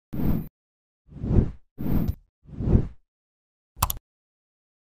In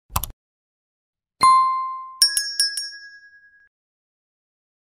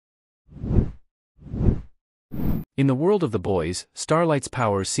the world of the boys, Starlight's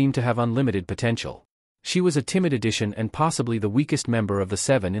powers seem to have unlimited potential. She was a timid addition and possibly the weakest member of the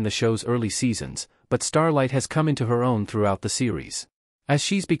seven in the show's early seasons, but Starlight has come into her own throughout the series. As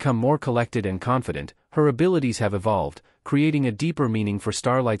she's become more collected and confident, her abilities have evolved, creating a deeper meaning for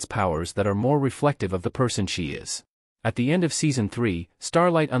Starlight's powers that are more reflective of the person she is. At the end of Season 3,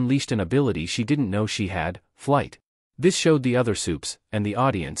 Starlight unleashed an ability she didn't know she had, flight. This showed the other soups, and the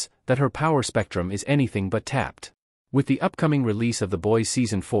audience, that her power spectrum is anything but tapped. With the upcoming release of The Boys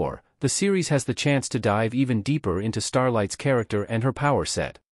Season 4, the series has the chance to dive even deeper into Starlight's character and her power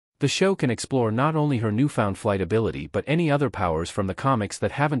set. The show can explore not only her newfound flight ability but any other powers from the comics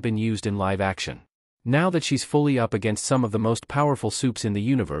that haven't been used in live action. Now that she's fully up against some of the most powerful soups in the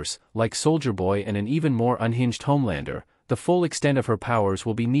universe, like Soldier Boy and an even more unhinged Homelander, the full extent of her powers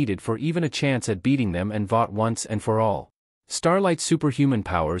will be needed for even a chance at beating them and Vought once and for all. Starlight's superhuman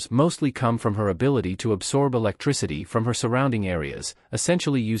powers mostly come from her ability to absorb electricity from her surrounding areas,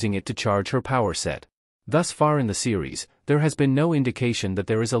 essentially using it to charge her power set. Thus far in the series, there has been no indication that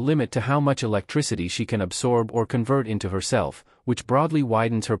there is a limit to how much electricity she can absorb or convert into herself, which broadly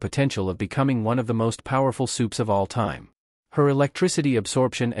widens her potential of becoming one of the most powerful soups of all time. Her electricity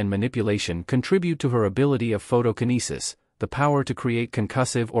absorption and manipulation contribute to her ability of photokinesis, the power to create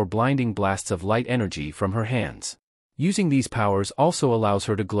concussive or blinding blasts of light energy from her hands. Using these powers also allows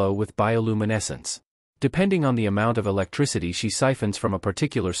her to glow with bioluminescence. Depending on the amount of electricity she siphons from a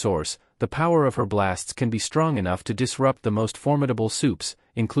particular source, the power of her blasts can be strong enough to disrupt the most formidable soups,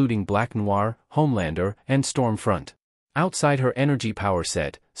 including Black Noir, Homelander, and Stormfront. Outside her energy power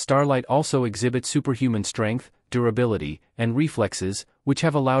set, Starlight also exhibits superhuman strength, durability, and reflexes, which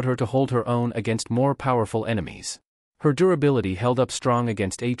have allowed her to hold her own against more powerful enemies. Her durability held up strong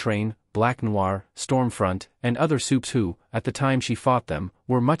against A-Train, Black Noir, Stormfront, and other soups who, at the time she fought them,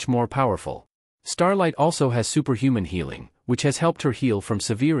 were much more powerful. Starlight also has superhuman healing, which has helped her heal from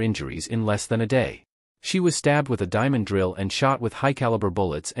severe injuries in less than a day. She was stabbed with a diamond drill and shot with high-caliber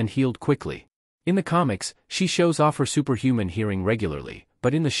bullets and healed quickly. In the comics, she shows off her superhuman hearing regularly,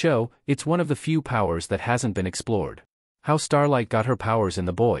 but in the show, it's one of the few powers that hasn't been explored. How Starlight got her powers in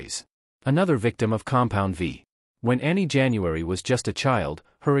The Boys. Another victim of Compound V. When Annie January was just a child,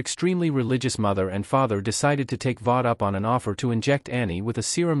 her extremely religious mother and father decided to take Vought up on an offer to inject Annie with a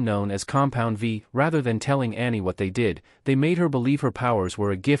serum known as Compound V. Rather than telling Annie what they did, they made her believe her powers were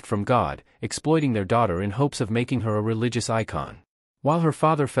a gift from God, exploiting their daughter in hopes of making her a religious icon. While her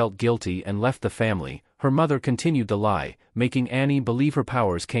father felt guilty and left the family, her mother continued the lie, making Annie believe her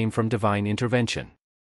powers came from divine intervention.